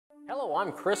Hello,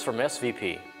 I'm Chris from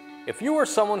SVP. If you are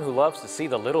someone who loves to see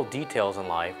the little details in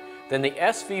life, then the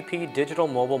SVP Digital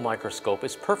Mobile Microscope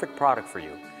is perfect product for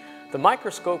you. The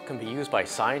microscope can be used by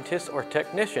scientists or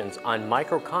technicians on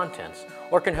micro contents,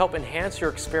 or can help enhance your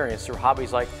experience through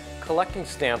hobbies like collecting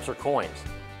stamps or coins.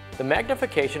 The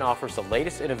magnification offers the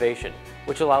latest innovation,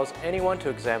 which allows anyone to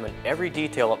examine every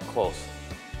detail up close.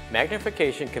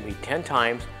 Magnification can be 10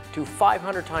 times to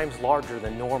 500 times larger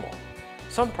than normal.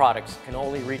 Some products can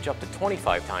only reach up to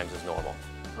 25 times as normal.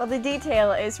 Well, the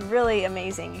detail is really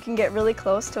amazing. You can get really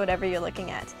close to whatever you're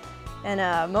looking at.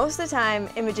 And most of the time,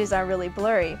 images are really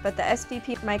blurry, but the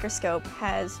SVP microscope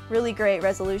has really great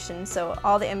resolution, so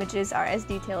all the images are as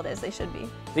detailed as they should be.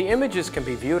 The images can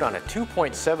be viewed on a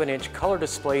 2.7-inch color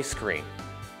display screen.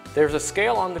 There's a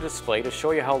scale on the display to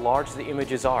show you how large the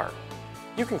images are.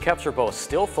 You can capture both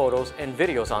still photos and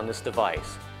videos on this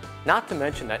device. Not to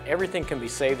mention that everything can be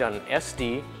saved on an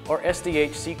SD or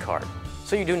SDHC card,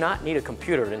 so you do not need a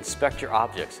computer to inspect your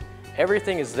objects.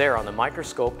 Everything is there on the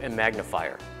microscope and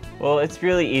magnifier. Well, it's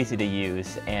really easy to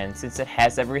use, and since it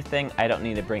has everything, I don't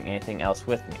need to bring anything else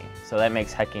with me, so that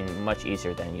makes hiking much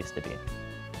easier than it used to be.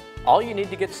 All you need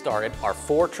to get started are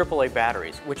 4 AAA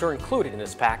batteries, which are included in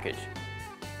this package.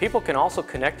 People can also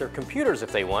connect their computers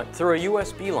if they want through a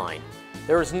USB line.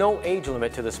 There is no age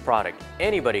limit to this product.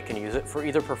 Anybody can use it for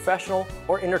either professional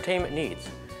or entertainment needs.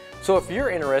 So if you're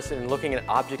interested in looking at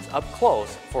objects up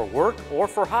close for work or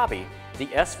for hobby, the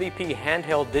SVP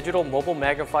Handheld Digital Mobile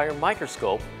Magnifier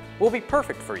Microscope will be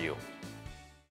perfect for you.